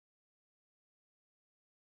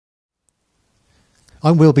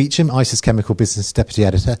I'm Will Beacham, ICIS Chemical Business Deputy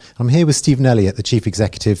Editor. I'm here with Stephen Elliott, the Chief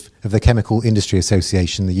Executive of the Chemical Industry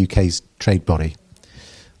Association, the UK's trade body.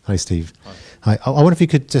 Hi, Steve. Hi. I wonder if you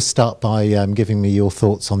could just start by giving me your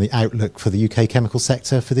thoughts on the outlook for the UK chemical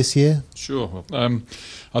sector for this year. Sure.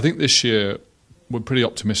 I think this year we're pretty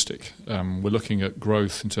optimistic. We're looking at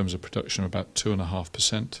growth in terms of production of about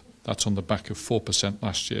 2.5%. That's on the back of 4%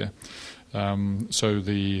 last year. So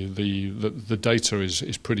the data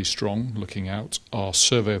is pretty strong looking out. Our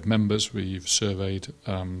survey of members we've surveyed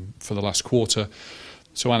for the last quarter.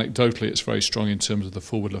 So anecdotally, it's very strong in terms of the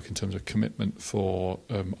forward look, in terms of commitment for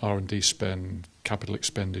R&D spend, capital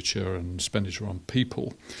expenditure, and expenditure on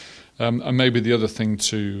people. And maybe the other thing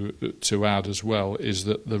to add as well is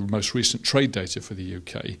that the most recent trade data for the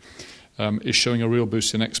UK is showing a real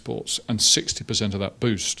boost in exports, and 60% of that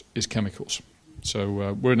boost is chemicals.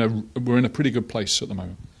 So we're in a pretty good place at the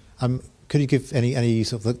moment. Could you give any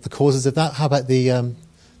sort of the causes of that? How about the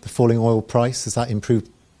falling oil price? Has that improved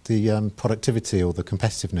the productivity or the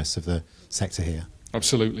competitiveness of the sector here?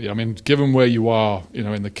 Absolutely. I mean, given where you are,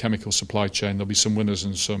 in the chemical supply chain, there'll be some winners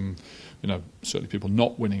and some, certainly people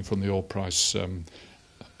not winning from the oil price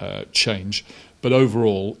change. But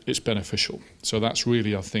overall, it's beneficial. So that's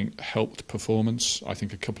really, I think, helped performance. I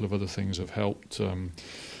think a couple of other things have helped.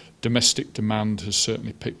 Domestic demand has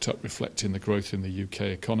certainly picked up, reflecting the growth in the UK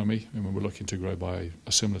economy. I mean, we're looking to grow by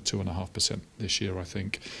a similar 2.5% this year, I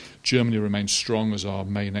think. Germany remains strong as our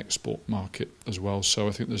main export market as well. So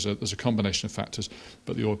I think there's a combination of factors,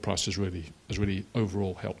 but the oil price has really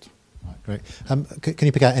overall helped. Right, great. Can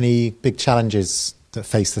you pick out any big challenges that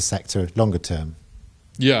face the sector longer term?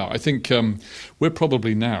 Yeah, I think we're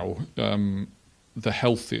probably now the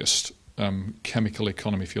healthiest chemical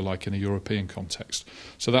economy, if you like, in a European context.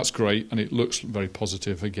 So that's great, and it looks very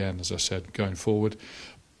positive, again, as I said, going forward.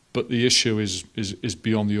 But the issue is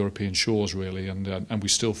beyond the European shores, really, and we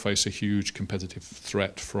still face a huge competitive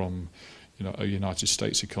threat from a United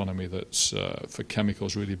States economy that's, for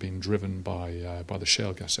chemicals, really being driven by the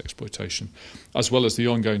shale gas exploitation, as well as the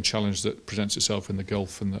ongoing challenge that presents itself in the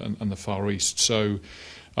Gulf and the Far East. So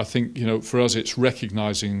I think, for us, it's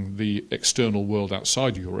recognising the external world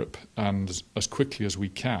outside Europe, and as quickly as we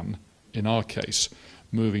can, in our case,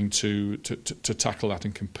 moving to tackle that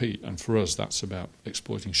and compete. And for us, that's about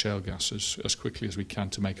exploiting shale gas as quickly as we can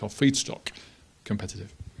to make our feedstock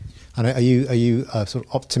competitive. And are you sort of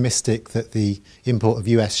optimistic that the import of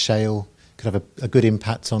US shale could have a good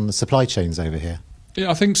impact on the supply chains over here? Yeah,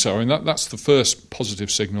 I think so. I mean, that's the first positive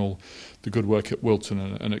signal. The good work at Wilton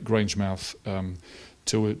and at Grangemouth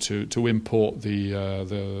to import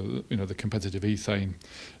the competitive ethane.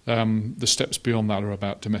 The steps beyond that are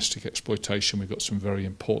about domestic exploitation. We've got some very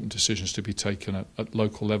important decisions to be taken at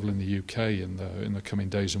local level in the UK in the coming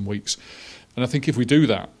days and weeks. And I think if we do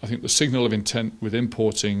that, I think the signal of intent with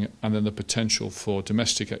importing and then the potential for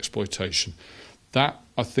domestic exploitation, that,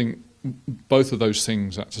 I think, both of those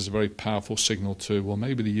things act as a very powerful signal to, well,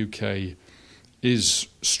 maybe the UK is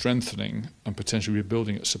strengthening and potentially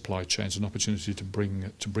rebuilding its supply chains, an opportunity to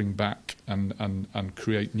bring back and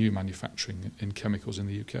create new manufacturing in chemicals in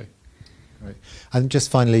the UK. Right. And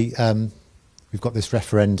just finally, we've got this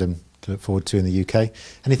referendum to look forward to in the UK.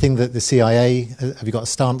 Anything that the CIA, have you got a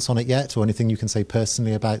stance on it yet, or anything you can say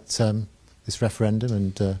personally about this referendum?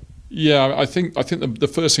 And yeah, I think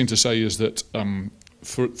the first thing to say is that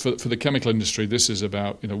for the chemical industry, this is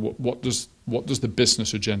about what does the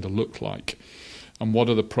business agenda look like, and what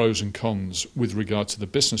are the pros and cons with regard to the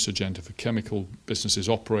business agenda for chemical businesses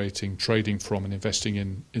operating, trading from, and investing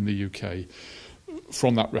in the UK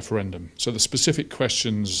from that referendum. So the specific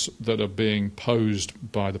questions that are being posed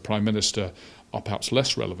by the Prime Minister are perhaps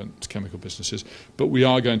less relevant to chemical businesses, but we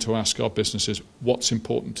are going to ask our businesses what's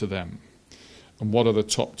important to them and what are the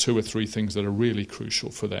top 2 or 3 things that are really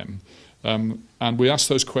crucial for them. And we ask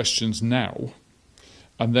those questions now,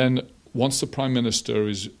 and then once the Prime Minister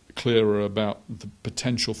is clearer about the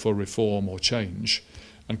potential for reform or change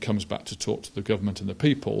and comes back to talk to the government and the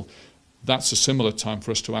people, that's a similar time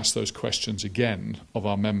for us to ask those questions again of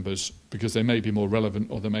our members, because they may be more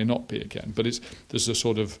relevant or they may not be again. But there's a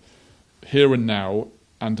sort of here and now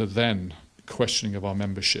and a then questioning of our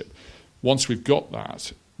membership. Once we've got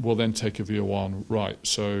that, we'll then take a view on, right,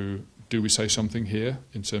 so do we say something here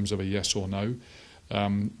in terms of a yes or no?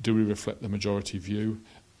 Do we reflect the majority view?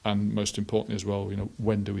 And most importantly as well,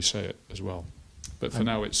 when do we say it as well? But for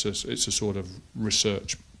now, it's a sort of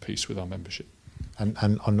research piece with our membership.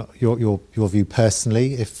 And on your view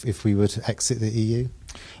personally, if we were to exit the EU?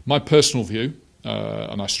 My personal view,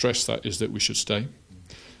 and I stress that, is that we should stay.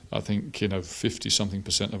 I think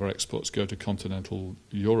 50-something% of our exports go to continental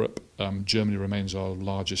Europe. Germany remains our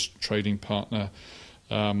largest trading partner.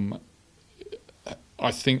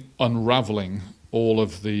 I think unravelling all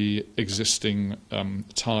of the existing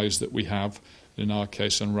ties that we have, in our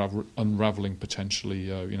case unravelling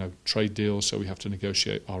potentially trade deals, so we have to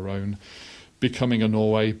negotiate our own, becoming a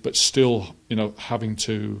Norway, but still having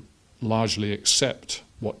to largely accept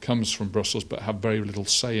what comes from Brussels but have very little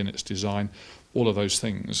say in its design. All of those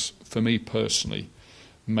things, for me personally,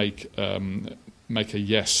 make a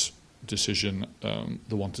yes decision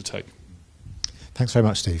the one to take. Thanks very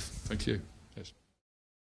much, Steve. Thank you.